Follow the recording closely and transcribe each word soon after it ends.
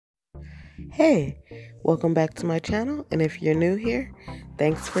Hey, welcome back to my channel, and if you're new here,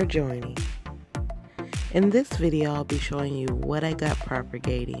 thanks for joining. In this video, I'll be showing you what I got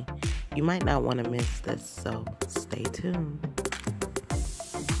propagating. You might not want to miss this, so stay tuned.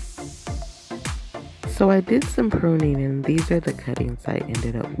 So I did some pruning, and these are the cuttings I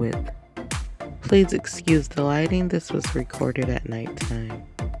ended up with. Please excuse the lighting, this was recorded at nighttime.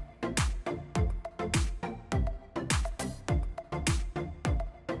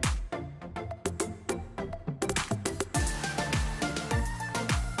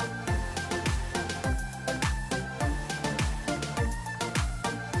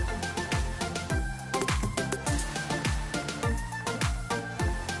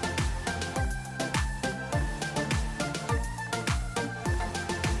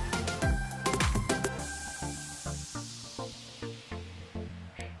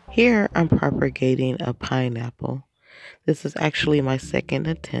 Here I'm propagating a pineapple. This is actually my second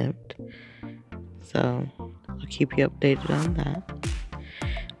attempt, so I'll keep you updated on that.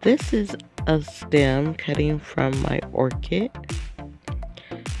 This is a stem cutting from my orchid.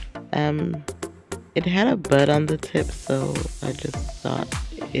 It had a bud on the tip, so I just thought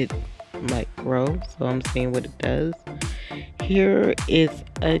it might grow, so I'm seeing what it does. Here is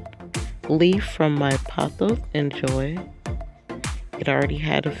a leaf from my pothos enjoy. It already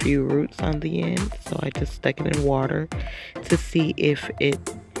had a few roots on the end, so I just stuck it in water to see if it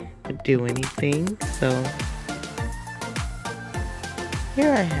would do anything. So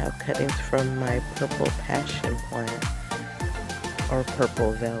here I have cuttings from my purple passion plant, or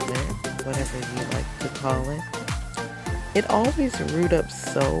purple velvet, whatever you like to call it. It always roots up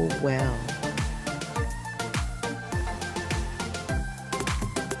so well.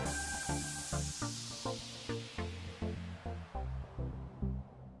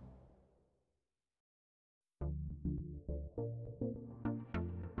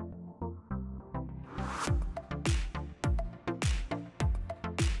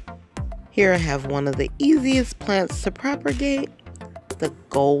 Here I have one of the easiest plants to propagate, the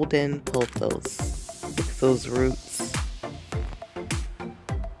golden pothos. Look at those roots.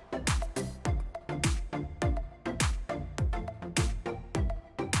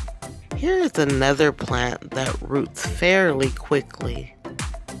 Here is another plant that roots fairly quickly,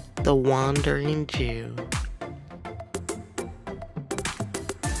 the wandering Jew.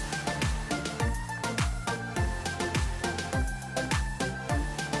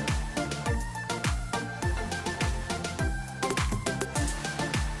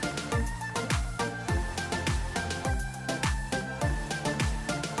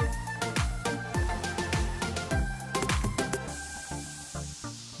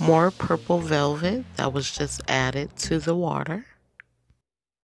 More purple velvet that was just added to the water.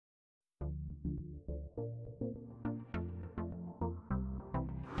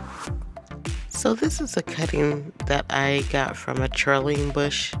 So this is a cutting that I got from a trailing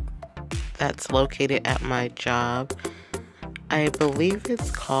bush that's located at my job. I believe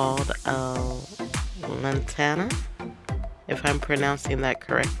it's called a lantana, if I'm pronouncing that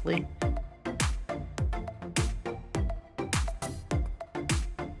correctly.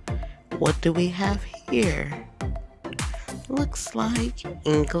 What do we have here? Looks like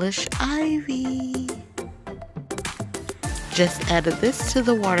English ivy. Just added this to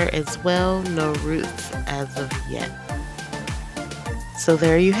the water as well, no roots as of yet. So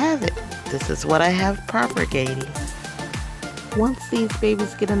there you have it. This is what I have propagating. Once these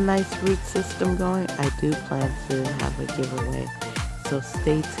babies get a nice root system going, I do plan to have a giveaway. So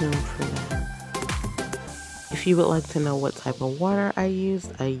stay tuned for that. If you would like to know what type of water I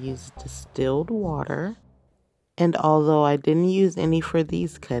used distilled water. And although I didn't use any for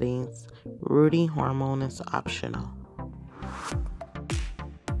these cuttings, rooting hormone is optional.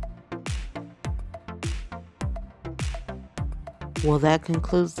 Well, that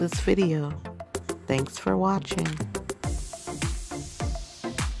concludes this video. Thanks for watching.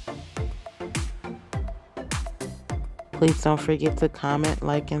 Please don't forget to comment,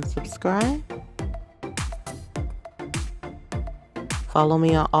 like, and subscribe. Follow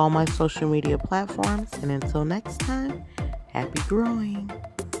me on all my social media platforms, and until next time, happy growing.